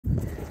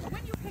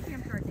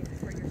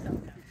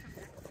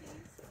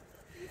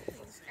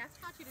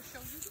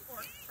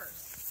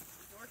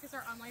is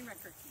our online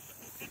record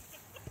keeper.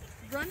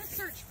 Run a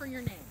search for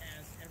your name.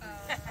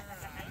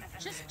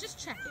 Just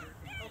check it.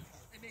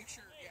 And make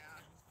sure, yeah.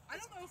 I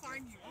don't know if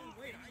I'm you. Oh,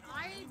 wait.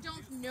 I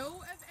don't know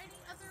of any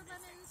other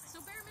lemons, so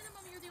bare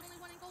minimum, you're the only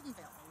one in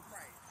Goldenvale.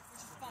 Right,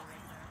 which is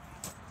fine.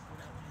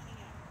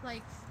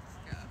 Like,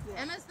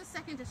 Emma's the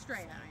second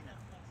Estrella, I know.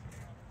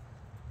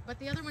 But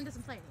the other one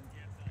doesn't play anymore.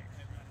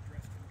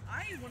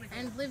 I want to go.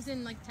 And lives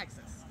in, like,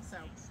 Texas, so.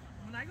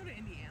 When I go to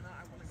Indiana,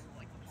 I want to go to,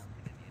 like, the park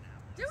in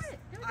Indianapolis. Do it.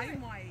 I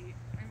might.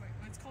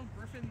 It's called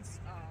Griffin's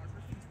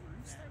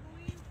Roost, I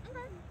believe.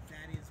 Okay.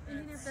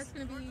 And that's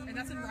going to be... And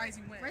that's in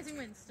Rising Wind. Rising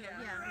Wind still,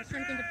 yeah. I was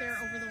trying to think if they're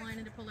over the line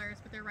into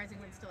Polaris, but they're Rising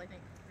Wind still, I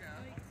think. Yeah.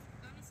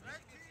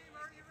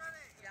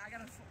 Yeah, I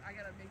gotta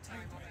make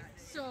time on that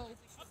day. So,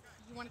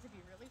 you want it to be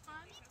really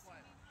fun?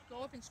 What?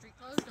 Go up in street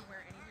clothes, don't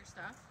wear any of your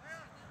stuff.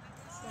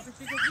 Go up in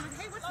street clothes, be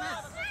like, hey, what's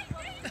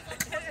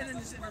this? And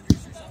then just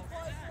introduce yourself.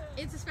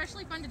 It's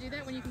especially fun to do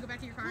that when you can go back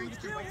to your car and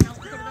get your white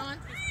belt and put it on.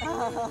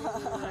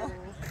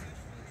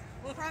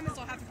 Well, the problem is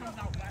I'll have to come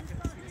without weapons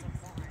because I'm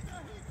fine.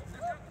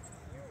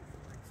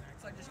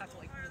 So I just have to,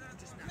 like,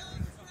 just not.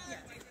 Yeah.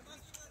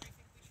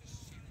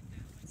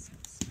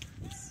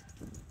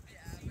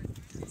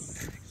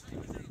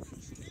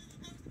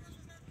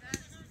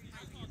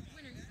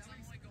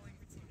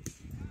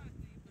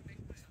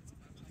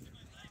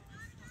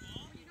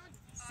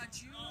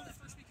 June, the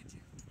first week of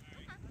June.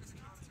 Okay. There's a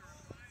concert.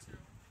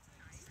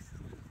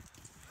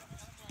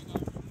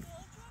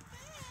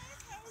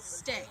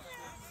 Stay.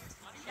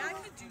 Yeah, I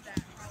could do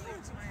that. Probably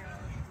to my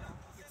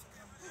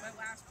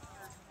last year.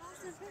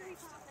 That's a very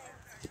topic.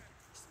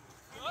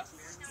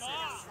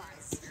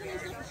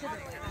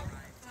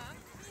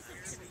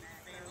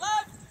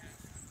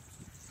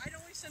 I'd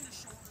only send a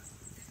short.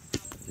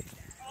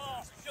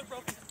 Oh, you're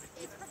broken.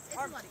 It's a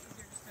lot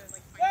easier just to,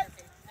 like, find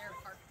their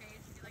park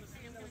page. Be like,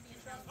 hey, I'm going to be in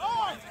town.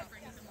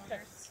 Bring me some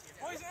waters.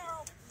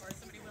 Or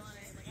somebody will on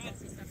a, like,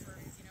 fancy stuff for,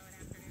 you know, an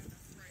afternoon.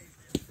 Right.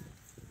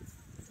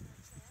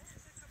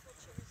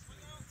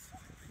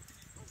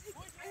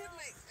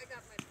 I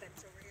got my bench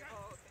over here.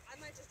 Oh, okay. I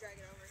might just drag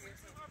it over here.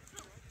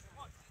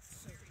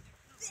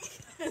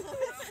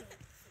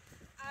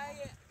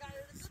 I got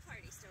it at the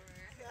party store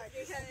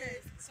because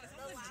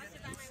the last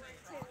event I went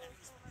to,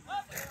 the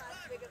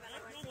last big event I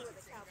went to was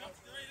the Cowboys.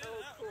 Oh,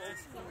 cool.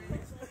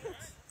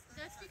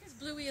 That's because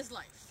Bluey is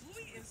life.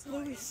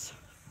 Bluey is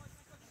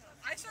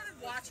I started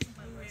watching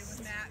Bluey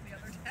with Matt the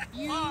other day.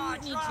 You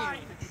need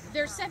to.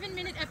 They're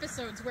 7-minute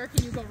episodes. Where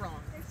can you go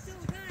wrong? They're so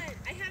good.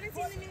 I haven't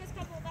seen the newest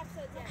couple of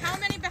episodes yet. How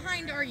many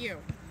behind are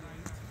you?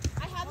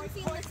 I haven't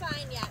seen the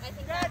sign yet. I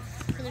think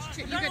that's... So there's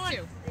 2. You got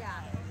 2.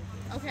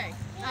 Yeah. Okay.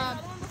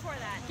 Another one before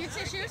that. Get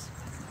tissues.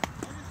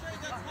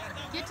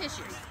 Get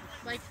tissues.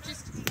 Like,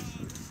 just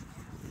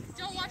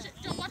don't watch it.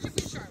 Don't watch it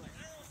with Charlotte.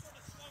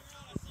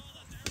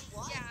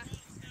 Yeah.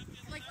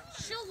 Like,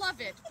 she'll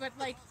love it, but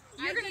like,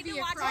 you're I gonna need be to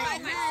a watch it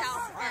crying by mess,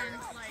 myself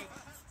and like,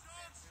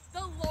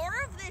 The lore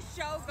of this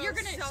show goes you're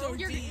gonna so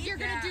you're deep.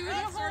 gonna do the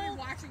I started whole.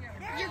 watching it.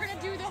 You're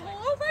gonna do the whole.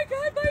 Oh my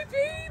God, my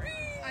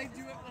baby! I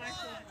do it when I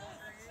feel hungry.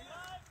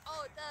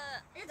 Oh,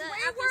 It's the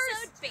way episode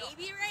worse.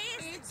 Baby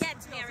Race It's-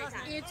 gets me every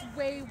time. It's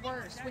way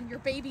worse when your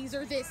babies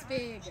are this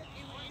big.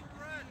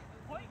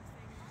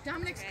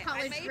 Dominic's Okay,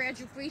 college I made-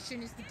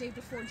 graduation is the day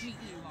before GE.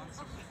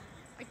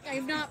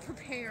 I'm not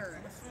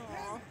prepared.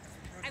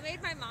 I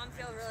made my mom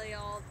feel really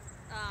old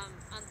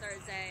on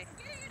Thursday,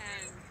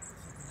 and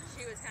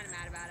she was kind of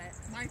mad about it.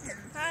 My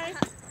parents.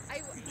 I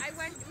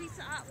went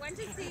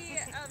to see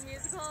a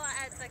musical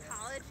at the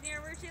college near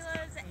where she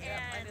lives, and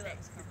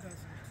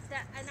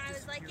I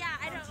was like,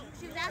 yeah, I don't.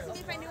 She was asking me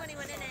if I knew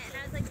anyone in it,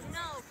 and I was like,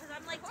 no, because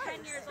I'm like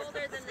 10 years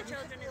older than the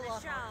children in the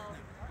show.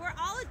 We're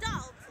all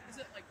adults. Is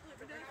it like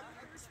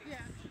Yeah.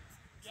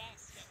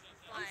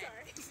 I'm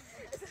sorry.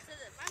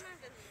 My mom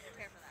didn't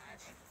prepare for that.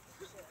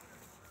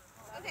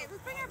 Okay,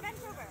 let's bring our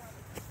bench over.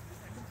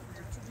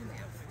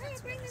 Hey,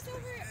 bring this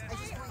over.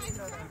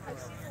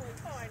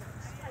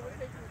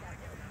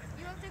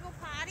 You have to go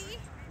potty?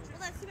 Well,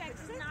 that's too bad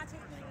because it's not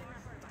taking you in.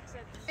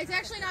 It's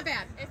actually not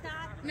bad. It's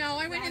not? No,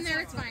 I went in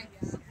there. It's fine.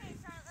 Okay,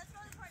 Charlotte, let's go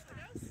to the party.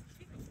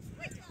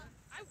 Wait,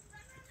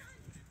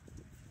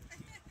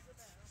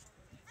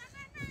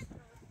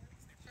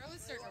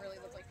 Charlotte's starting to really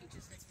look like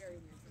Peaches, and it's very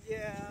weird.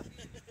 Yeah.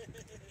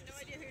 No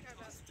idea who you're talking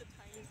about. Just the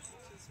tiny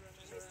peaches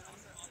running around.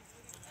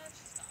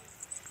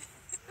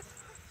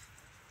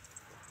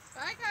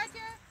 Bye,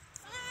 Katya.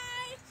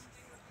 Bye!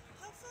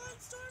 Have fun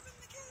storming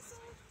the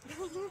castle.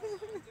 Those are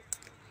really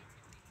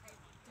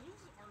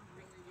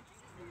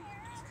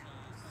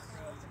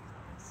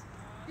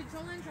Did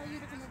Tolan tell you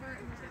to come over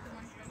and look at the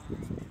one from?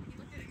 He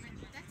looked at it and went,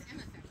 that's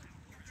Emma Feather.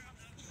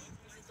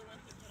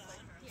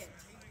 Yeah.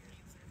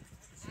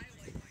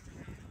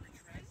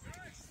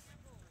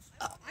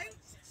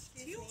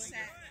 Teal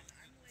satin.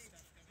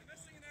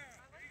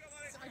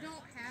 So I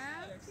don't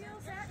have teal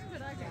satin,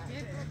 but I can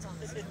get it.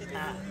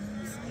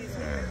 Excuse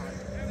me.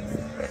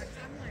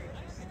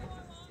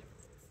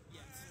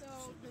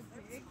 So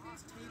the big table,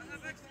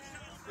 that's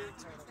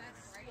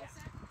right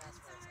satin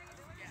inside.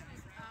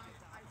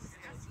 I just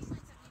asked you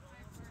like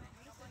 75 for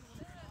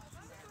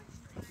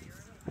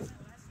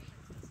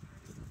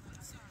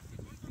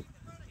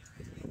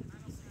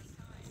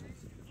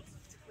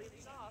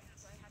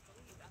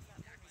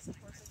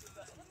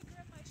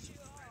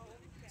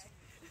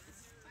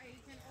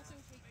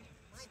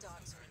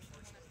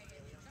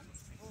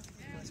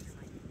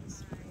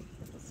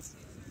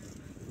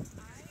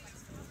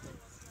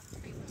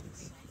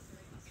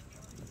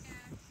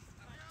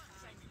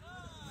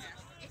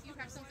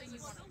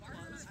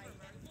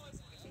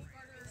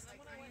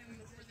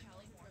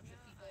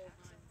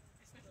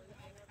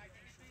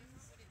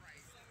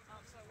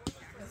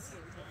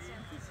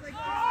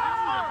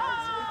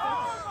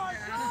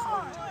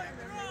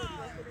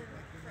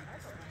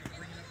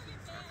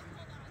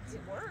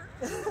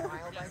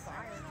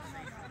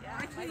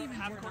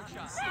half-court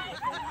shot.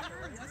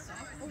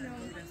 Oh no. No,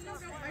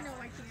 I know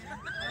I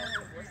can't.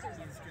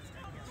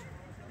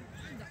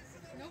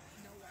 Nope,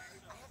 no way.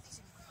 I have these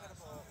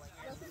incredible, like,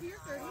 Welcome to your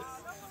 30s.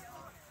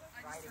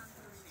 riding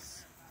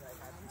horses.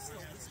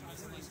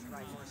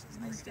 Ride horses.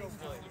 I still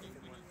would.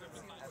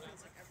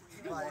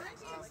 The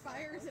warranty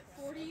expires at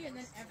 40 and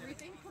then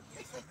everything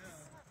breaks.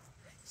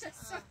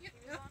 Just so you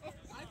know.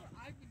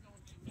 I've been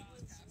going too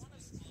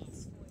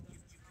fast.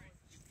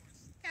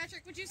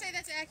 Patrick, would you say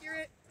that's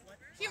accurate?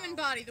 Human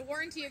body, the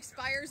warranty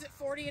expires at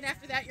 40 and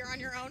after that you're on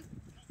your own?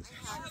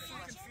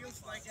 Fucking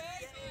feels like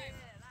it.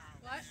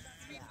 What?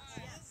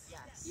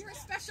 Yes. You're a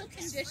special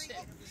condition.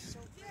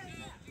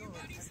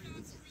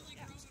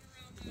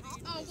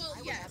 Oh, well,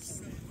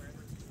 yes.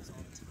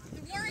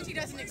 The warranty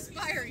doesn't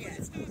expire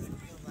yet.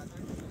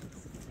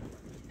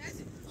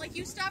 That's, like,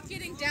 you stop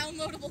getting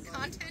downloadable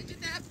content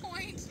at that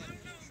point. I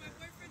don't know. My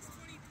boyfriend's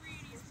 23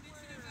 and he's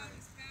bitching about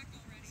his back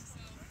already,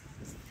 so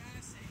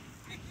gotta say.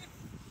 I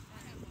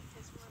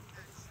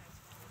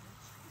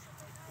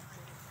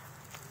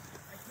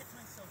hit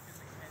myself in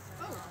the head.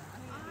 Oh,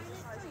 I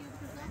didn't tell you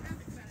because I'll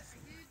ask about it. I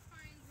did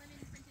find linen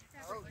printed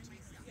fabric in my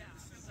stuff. Yeah,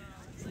 so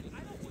it's like,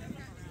 I don't want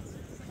to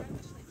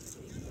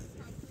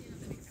Probably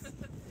another big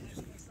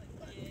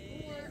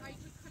Or I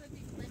could cut a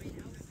big lemon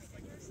out.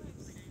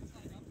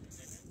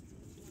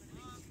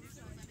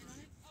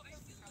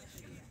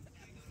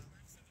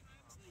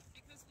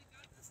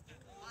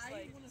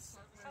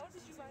 How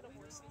did you ride a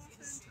horse?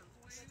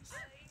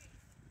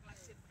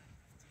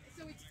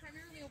 So it's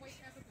primarily a white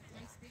fabric with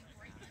nice big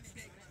bright lemons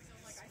in it. So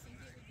like I think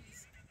it would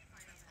be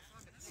fine on that.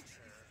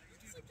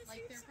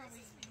 Like they're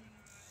probably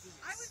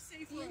I would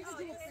say the for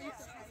individual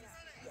prints are probably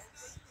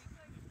Yes.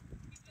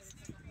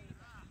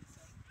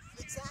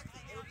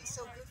 Exactly. It would be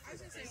so good I for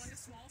was gonna say this. like a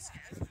small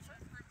sketch.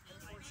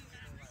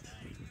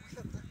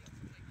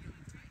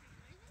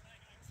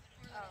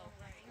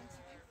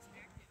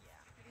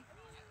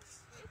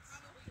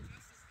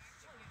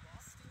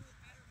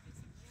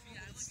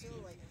 It's still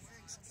like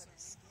wearing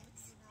somebody's skin,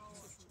 you know?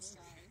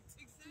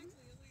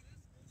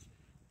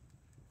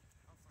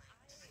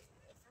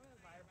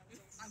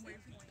 I'm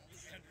waiting for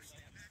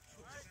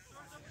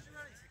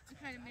I'm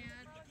kind of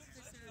mad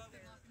because they're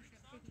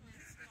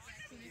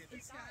taking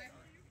this sky.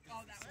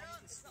 Oh, that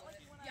one was split.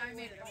 Yeah, I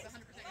made it. I was 100%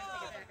 going to take it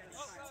back out of the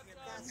file.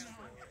 That's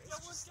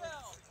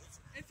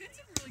It fits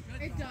him really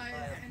good. It though.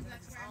 does, and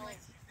that's where I'm like,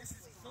 This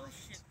is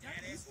bullshit,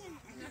 Daddy.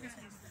 I'm not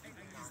gonna.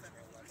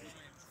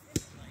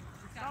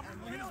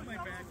 When is my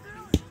bag?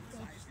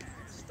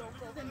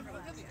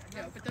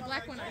 No, but the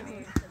black one I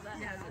made.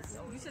 Yeah,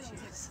 you said it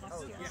was like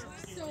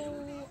So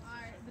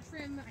the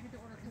trim I had to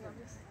order from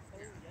Douglas.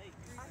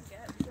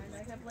 And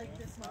I have like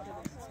this much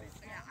of it.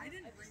 yeah, I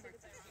didn't bring my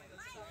thing.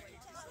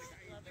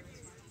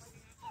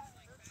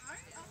 I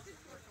opted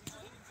for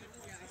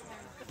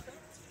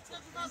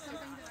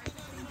something that I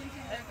just didn't think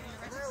of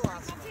in the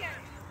rest of the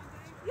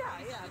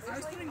I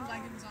was putting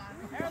leggings on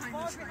behind the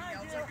tree.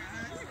 I was like,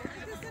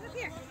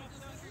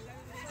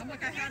 I'm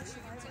like, I had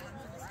shorts on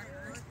for the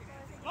record.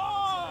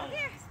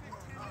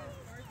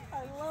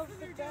 I love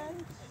the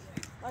bench.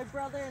 My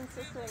brother and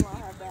sister-in-law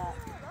have that.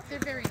 They're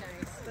very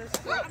nice.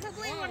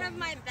 Probably one of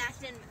my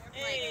best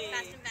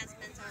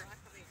investments over the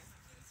last couple years.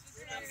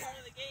 You're not part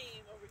of the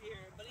game over here,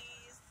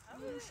 buddies.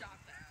 Who shot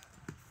that?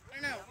 I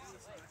don't know.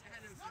 I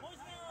had to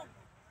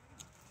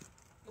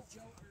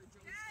Joe the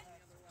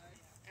other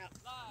way. Out.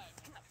 Live.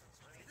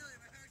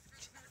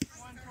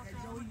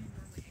 Joey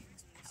normally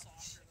aims a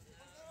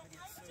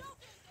little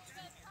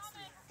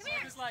softer than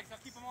that. His legs, I'll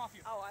keep him off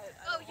you. Oh,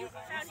 You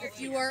found your If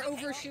you are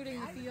overshooting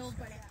the field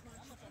by that much,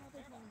 you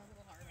probably throw them a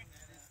little hard.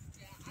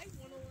 Yeah, I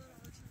want to learn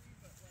archery,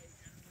 but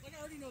like I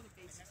already know the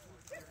basics.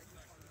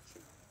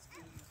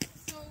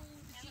 So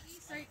the GE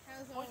site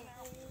has a whole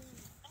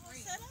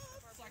range.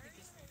 So I could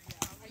just,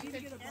 I need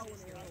to get a bow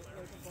and arrow,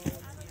 like a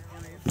bow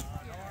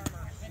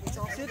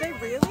do they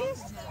really?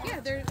 Yeah,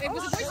 it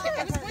was a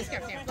Boy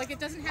Scout camp. Like it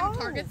doesn't have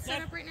targets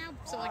set up right now,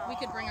 so like we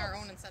could bring our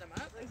own and set them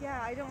up.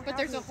 Yeah, I don't But have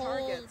there's a any whole.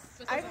 targets.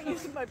 but I there's a haven't whole-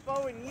 used my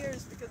bow in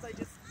years because I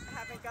just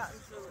haven't gotten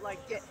to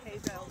like get hay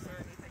bales or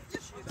anything to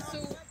shoot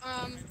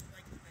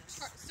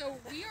at. So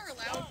we are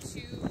allowed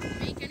to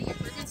make any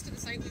improvements to the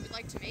site we would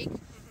like to make,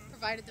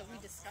 provided that we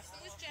discuss them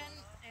with Jen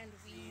and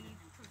we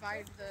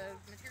provide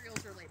the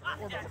materials or labor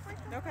or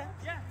both. Okay.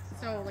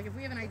 So like if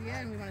we have an idea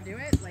and we want to do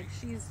it, like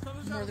she's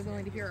more than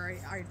willing to hear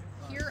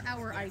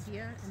our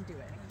idea and do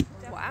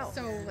it. Wow.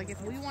 So like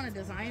if we want to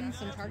design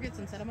some targets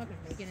and set them up and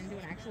make it into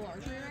an actual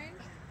archery range,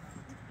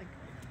 like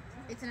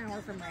it's an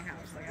hour from my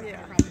house. Like I don't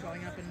have a problem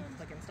going up and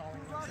like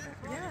installing them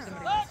if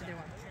somebody wants to do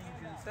them.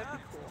 That'd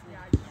be cool.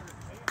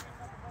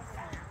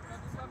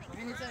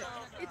 And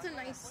it's a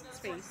nice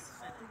space.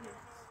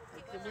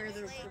 Like where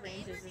the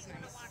range is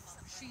nice.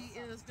 She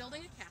is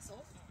building a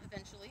castle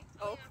eventually.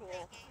 Oh,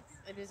 cool.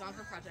 It is on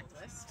her project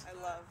list.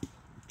 I love.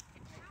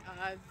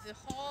 The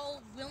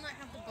hall will not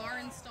have the bar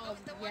installed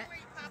yet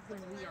when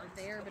we are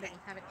there, but it will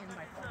have it in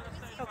by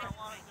fall. Okay.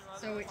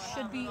 So it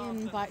should be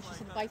in by, she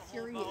said by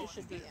theory it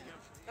should be in.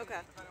 Okay.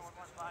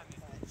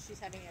 She's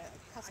having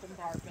a custom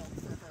bar built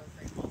for her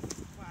great hall.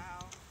 Wow.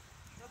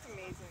 That's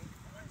amazing.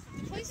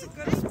 The place It's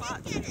a is good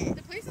spot, too.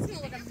 The place is going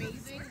to look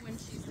amazing when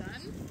she's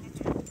done.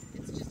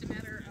 It's just a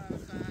matter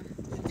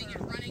of keeping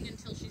it running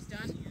until she's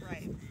done.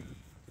 Right.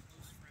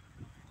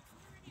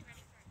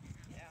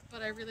 Yeah.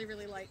 But I really,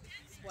 really like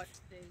what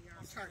they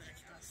are charging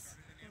us.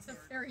 It's a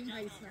very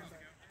nice number.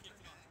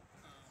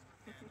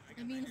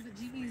 It means that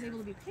GE is able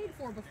to be paid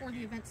for before the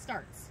event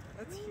starts.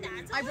 That's huge.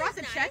 That's I brought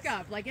the always check nice.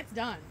 up, like it's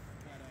done.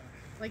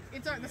 Like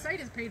the site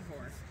is paid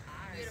for.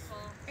 Beautiful.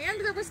 And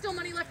there was still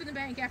money left in the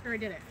bank after I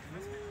did it.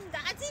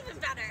 That's even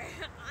better,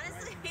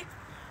 honestly.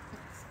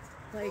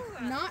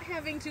 Like not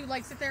having to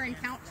like sit there and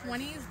count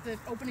 20s the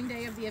opening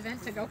day of the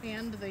event to go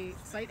hand the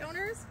site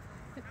owners,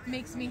 it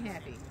makes me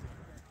happy.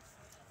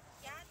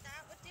 Yeah,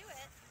 that would do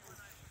it.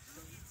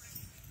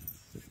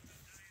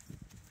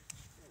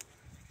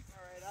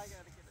 Alright, I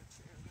gotta get a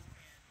chair now.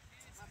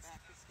 My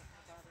back is starting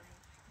to bother me.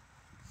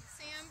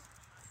 Sam,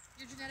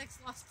 your genetics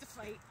lost the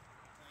fight.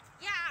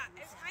 Yeah,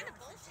 it's kind of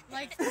bullshit.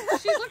 Like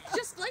she looked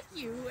just like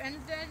you, and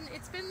then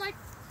it's been like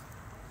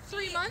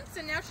 3 months,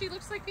 and now she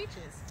looks like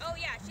Peaches. Oh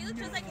yeah, she looks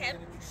just like him.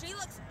 She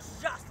looks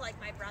just like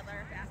my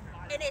brother,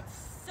 and it's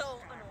so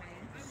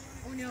annoying.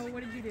 Oh no,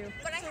 what did you do?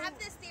 But I have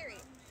this theory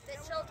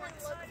that children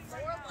look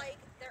more like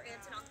their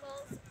aunts and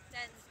uncles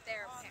than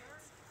their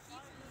parents.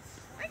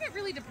 I think it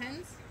really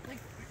depends. Like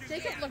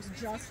Jacob looks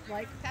just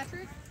like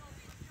Patrick.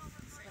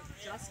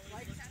 Like just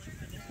like Patrick.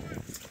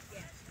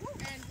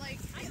 And like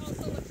I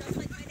also look just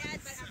like my dad,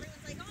 but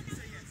everyone's like, oh no,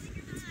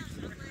 you look like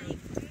your mom. I'm like,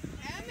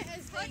 M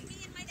as put they me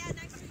and my dad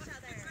next to each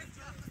other.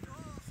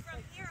 From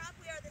here up,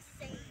 we are the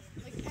same.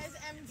 like as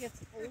M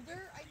gets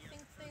older, I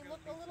think they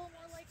look a little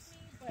more like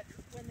me. But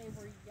when they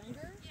were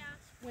younger, Yeah.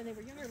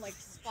 like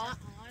spot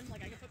on.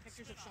 Like I can put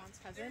pictures of Sean's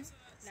cousin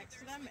next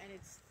to them, and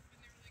it's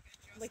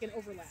like an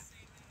overlap.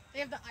 They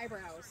have the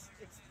eyebrows.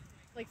 It's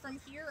like from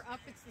here up,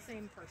 it's the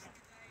same person.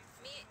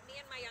 Me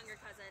and my younger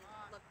cousin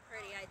look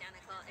pretty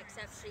identical,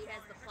 except she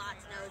has the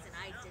Plot's nose, and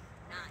I did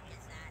not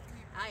get that.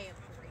 I am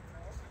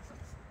grateful.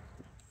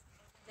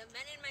 The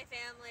men in my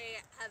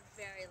family have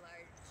very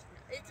large.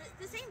 It's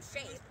the same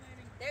shape.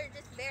 They're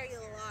just very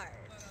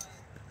large,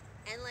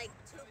 and like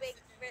too big.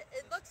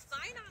 It looks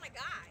fine on a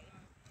guy.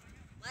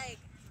 Like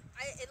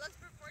it looks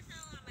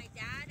proportional on my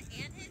dad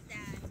and his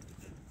dad.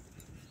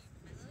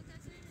 My little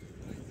cousin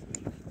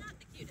is not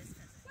the cutest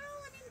cousin.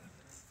 Well, I mean,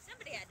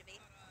 Somebody had to be.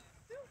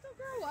 they'll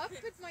grow up.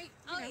 It might,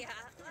 you Oh know, yeah.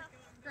 Well,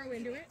 grow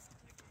into it.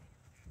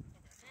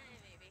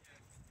 maybe.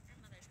 Her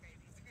mother's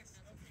crazy. Who knows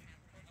what's gonna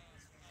happen.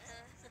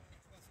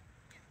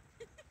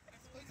 I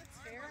suppose it's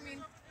fair. I mean,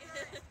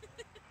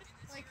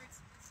 like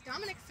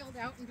Dominic filled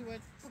out into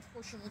a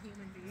proportional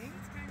human being.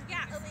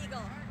 Yeah,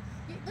 illegal.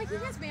 He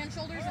has man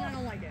shoulders, and I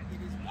don't like it.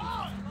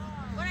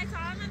 When I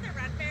saw him at the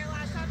Red Fair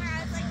last summer,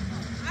 I was like,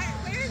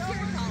 where is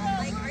your call?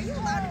 Like, are you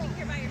allowed to be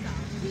here by yourself?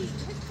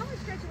 His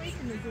college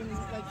graduation is in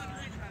like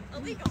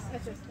Illegal.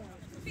 at this point.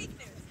 Fake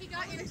news. He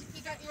got into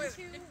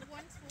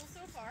one school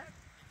so far.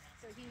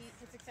 So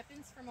his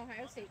acceptance from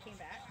Ohio State came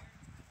back.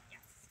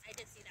 Yes, I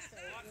did see that. So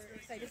we're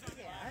excited for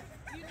that.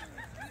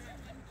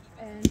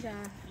 And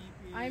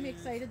I'm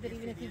excited that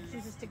even if he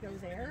chooses to go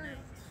there,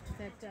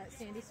 that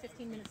Sandy's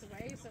 15 minutes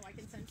away, so I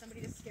can send somebody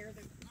to scare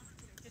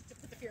just to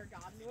put the fear of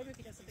God into him if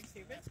he does something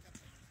stupid.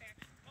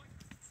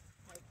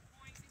 Like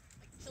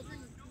children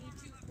need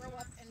to grow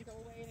up and go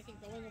away, and I think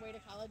going away to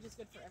college is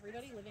good for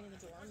everybody. Living in the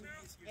dorm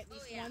at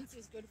least once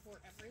is good for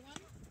everyone.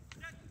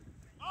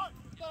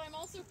 But I'm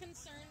also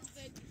concerned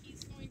that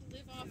he's going to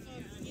live off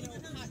of,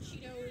 hot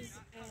Cheetos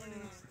and,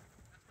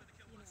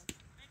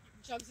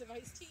 jugs of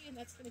iced tea, and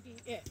that's going to be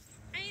it.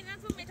 I mean,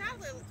 that's what my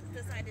toddler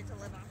decided to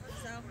live off of,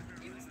 so.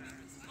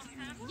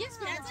 Yes,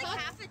 but That's like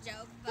half a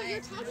joke, but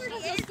your toddler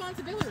has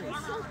responsibilities.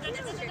 This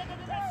is true.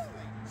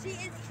 She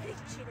is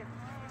eating cheater.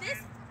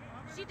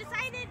 She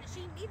decided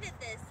she needed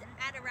this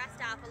at a rest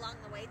stop along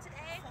the way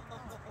today.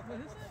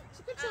 It's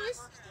a good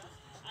choice.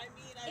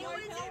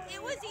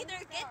 It was either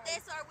get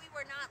this or we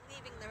were not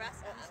leaving the rest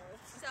stop.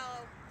 So,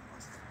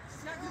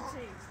 Not good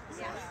taste.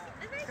 yeah.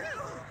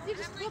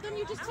 It's very cute. Then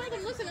you just tell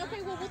them, listen,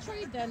 okay, well, we'll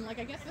trade then. Like,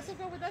 I guess this will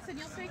go with us and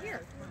you'll stay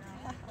here.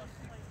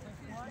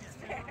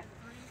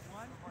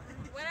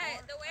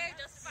 The way I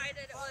justified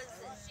it was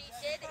she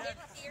did, in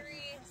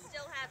theory,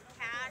 still have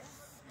cash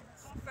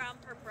from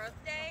her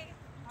birthday.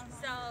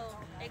 So,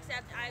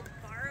 except I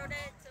borrowed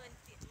it, so it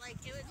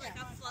was like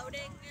a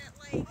floating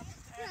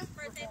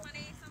birthday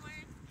money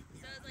somewhere.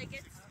 So it's like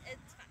it's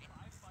fine.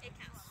 It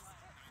counts.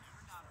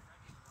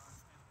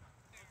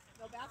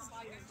 So that's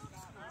why you're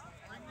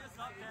Bring this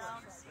up now.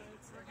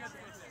 We're good for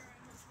this.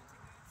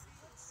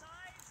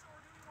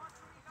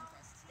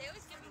 They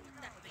always give me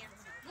the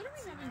answer. What are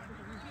we having for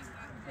dinner?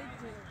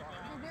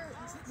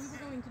 We were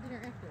going to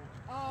dinner after.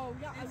 Oh,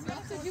 yeah.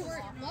 Love said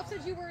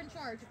you were in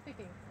charge of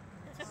picking.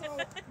 So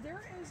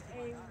there is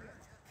a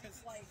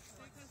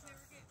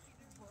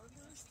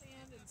burger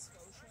stand in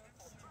Scotia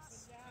called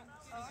Chicken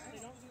Jack. They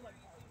don't do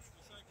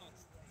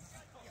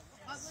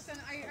Listen,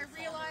 I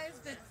realize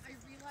that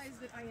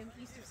I am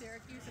east of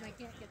Syracuse and I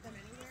can't get them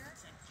anywhere.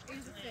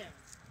 Here's the thing: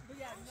 But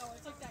yeah, no,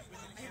 it's like that.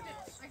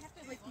 I have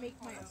to like make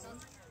my own.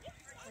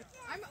 Like,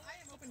 I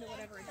am open to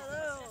whatever.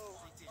 Hello.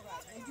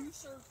 And you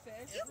serve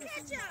fish? You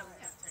catch up.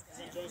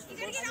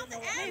 You gotta get out the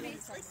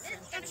eggs. Like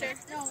this. Gotcha.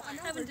 No, I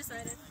Haven't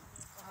decided.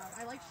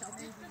 I like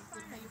shellfish.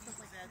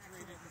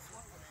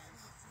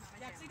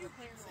 Yeah, they do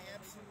clear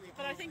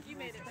but I think you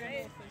made it,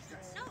 right?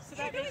 No, So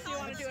that makes you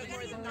want to do it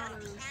more than that.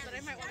 But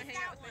I might want to hang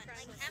out with my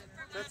friends.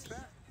 That's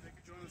bad. They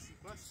could join us in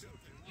class too.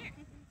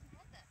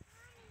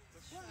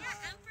 Yeah,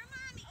 I'm for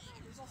mommy.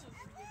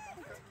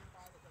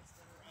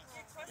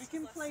 We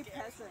can play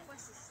peasant.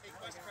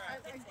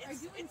 I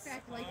do in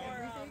fact like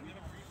everything.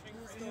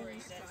 The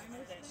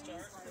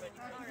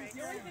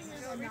only thing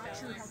is I'm not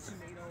sure how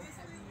tomato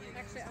heavy it is.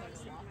 Actually, I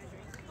was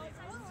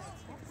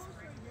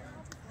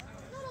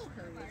Not all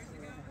curry.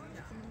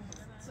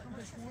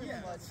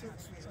 Yeah, it's so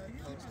sweet. So it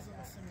keeps us on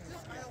a similar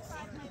scale.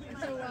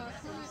 So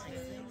hummus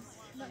is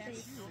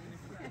nut-based.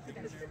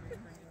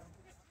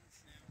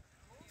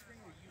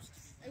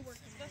 It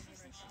works.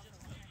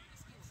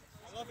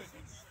 I love it.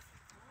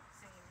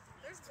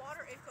 There's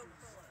water in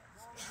Coca-Cola.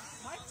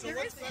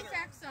 There is in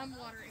fact some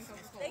water in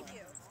Coca-Cola. Thank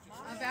you.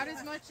 About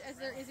as much as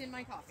there is in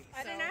my coffee.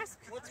 I didn't ask.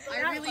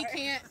 I really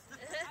can't.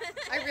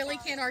 I really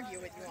can't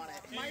argue with you on it.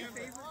 My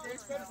favorite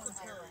is better for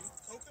curry.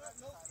 Coconut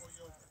milk or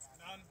yogurt?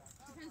 None.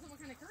 Depends on what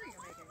kind of curry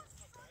you're making.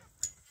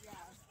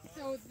 Yeah.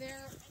 So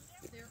there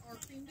are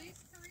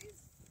cream-based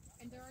curries,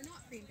 and there are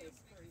not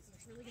cream-based curries. And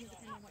it's really going to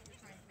depend on what you're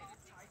trying to make.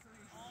 Thai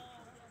curry.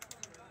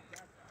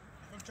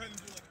 I'm trying to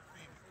do like a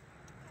cream.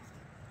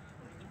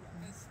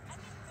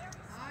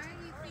 I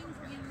think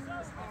you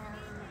are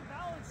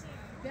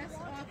best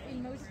off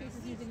in most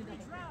cases using a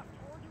double cream.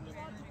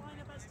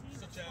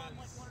 Such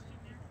as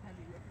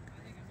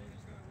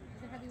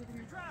Heavy with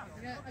your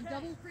a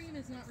double cream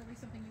is not really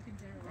something you can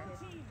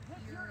generally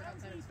get here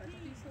outside of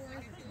specialty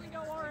stores.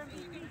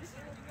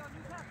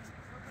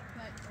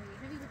 But a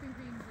heavy whipping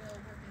cream will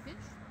work in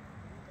pinch.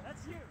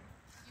 That's you.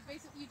 You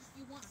basically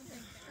you want something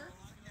thicker.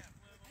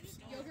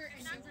 Yogurt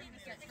and yogurt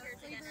has that tart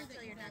flavor that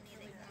you don't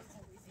really want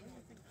always in.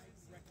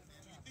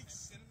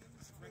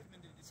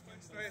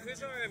 Alright,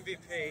 who's our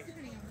MVP?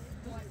 Depending on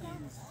what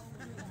depends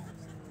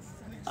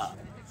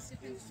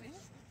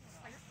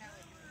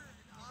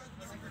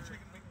which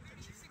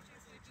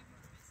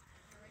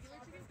regular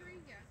chicken curry,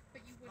 yeah,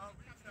 but you would have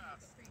to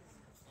use cream.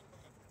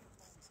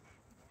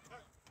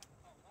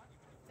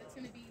 That's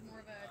going to be more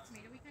of a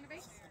tomatoey kind of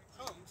base.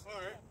 oh, all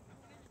right.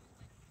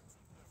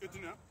 Good to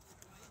know.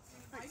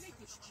 I make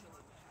this chili.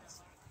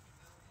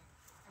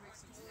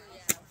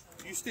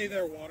 You stay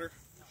there, water.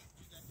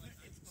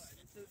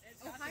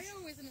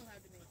 Ohio isn't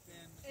allowed to make food.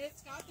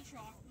 It's got the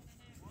chocolate.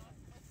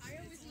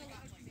 Ohio isn't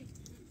allowed to make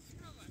food.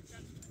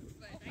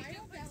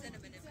 Ohio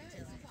cinnamon in my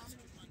chili.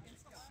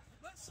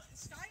 But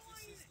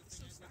Skyline,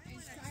 so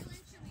And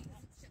Skyline chili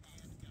isn't chili.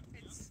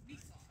 it's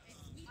meat sauce.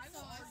 It's meat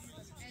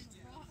sauce and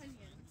raw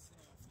onions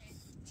and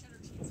Cheddar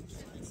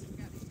cheese.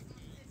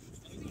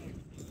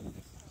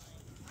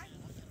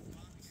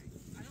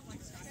 I don't like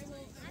I Skyline.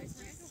 will grant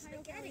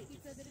Ohio Valley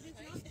Pizza that it is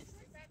not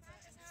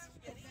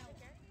But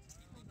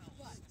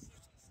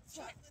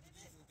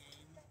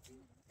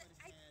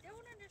I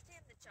don't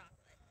understand the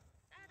chocolate.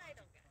 That I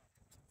don't get.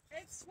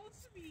 It's supposed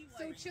to be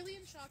so like. chili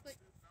and chocolate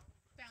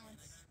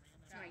balance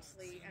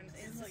nicely, and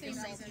it's the like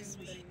same a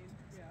reason.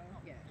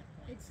 Yeah,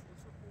 it's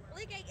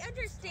Like I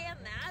understand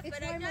that, it's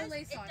but why I just mole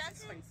it sauce is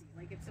doesn't. spicy.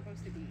 Like it's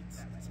supposed to be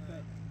that way,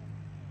 but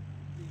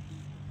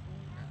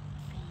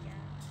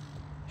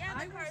Yeah,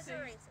 I the would cars say-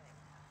 are racing.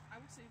 I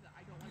would say that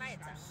I don't By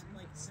like itself. Skyline.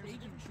 Like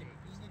steak and shake.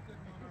 Being a good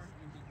monarch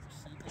and being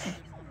perceived as a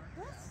good monarch.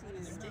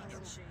 Steak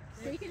and shake.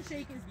 Steak and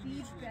Shake is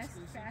the best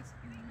fast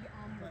food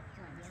on the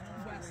planet.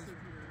 West of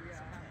here,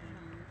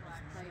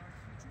 yeah. Like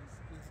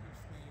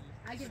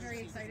I get very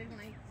excited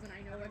when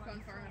I know I've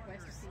gone far enough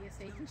west to see a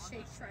Steak and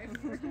Shake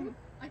drive-through.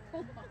 I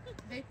pull up.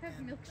 They have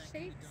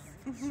milkshakes.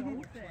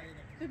 So thick.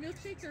 The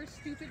milkshakes are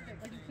stupid thick.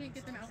 Like you can't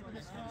get them out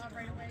with a straw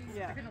right away. You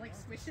Yeah. have to kind of like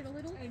squish it a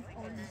little.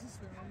 Or use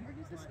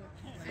this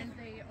one. And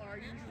they are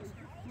usually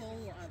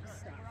full of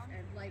stuff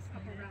and like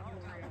up around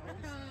the Oreo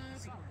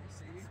cup.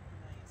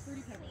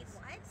 Fruity Pebbles.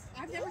 What?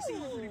 I've never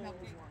seen a Fruity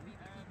Pebbles one.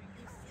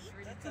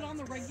 Is it on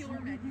the regular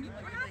menu?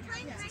 We're not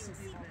trying to hide and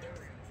seek.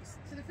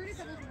 So the Fruity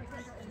Pebbles are only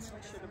like a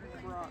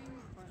summertime brought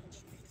thing.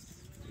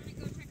 Want to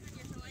go check on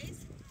your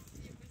toys?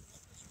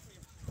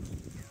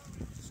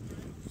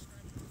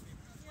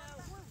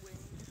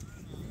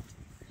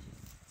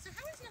 So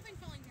how is nothing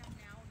falling down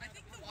now? I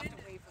think the wind,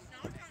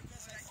 knock on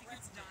wood, I think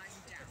it's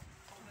dying down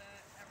a little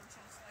bit, ever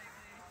so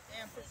slightly.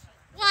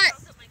 What?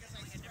 Also, my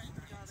going a different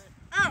direction.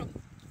 Oh.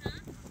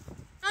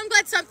 I'm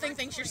glad something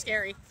thinks you're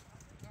scary.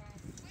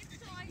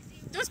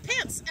 Those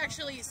pants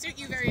actually suit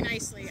you very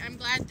nicely. I'm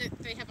glad that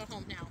they have a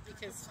home now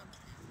because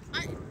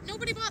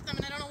nobody bought them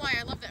and I don't know why.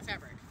 I love that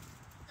fabric.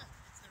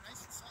 They're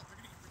nice and soft. They're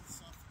gonna get really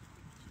soft.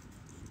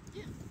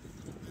 Yeah.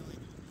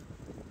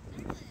 I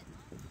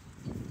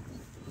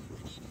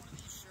need one of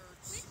these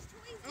shirts.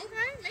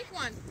 Okay, make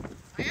one.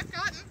 I have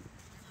gotten.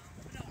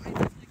 No, I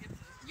definitely get this.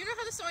 You know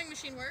how the sewing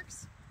machine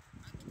works?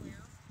 I'm aware.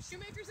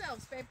 Shoemakers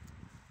elves, babe.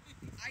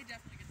 I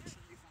definitely get the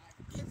chili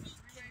vibe. Can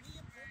we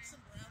import some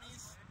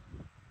brownies?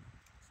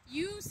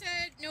 You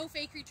said no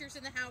fey creatures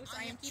in the house.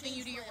 I am keeping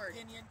you to your word.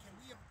 Opinion. Can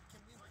we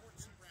import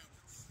some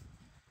brownies?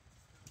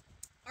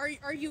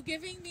 Are you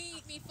giving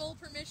me full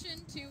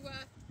permission to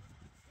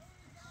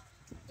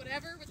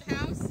whatever with the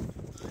house?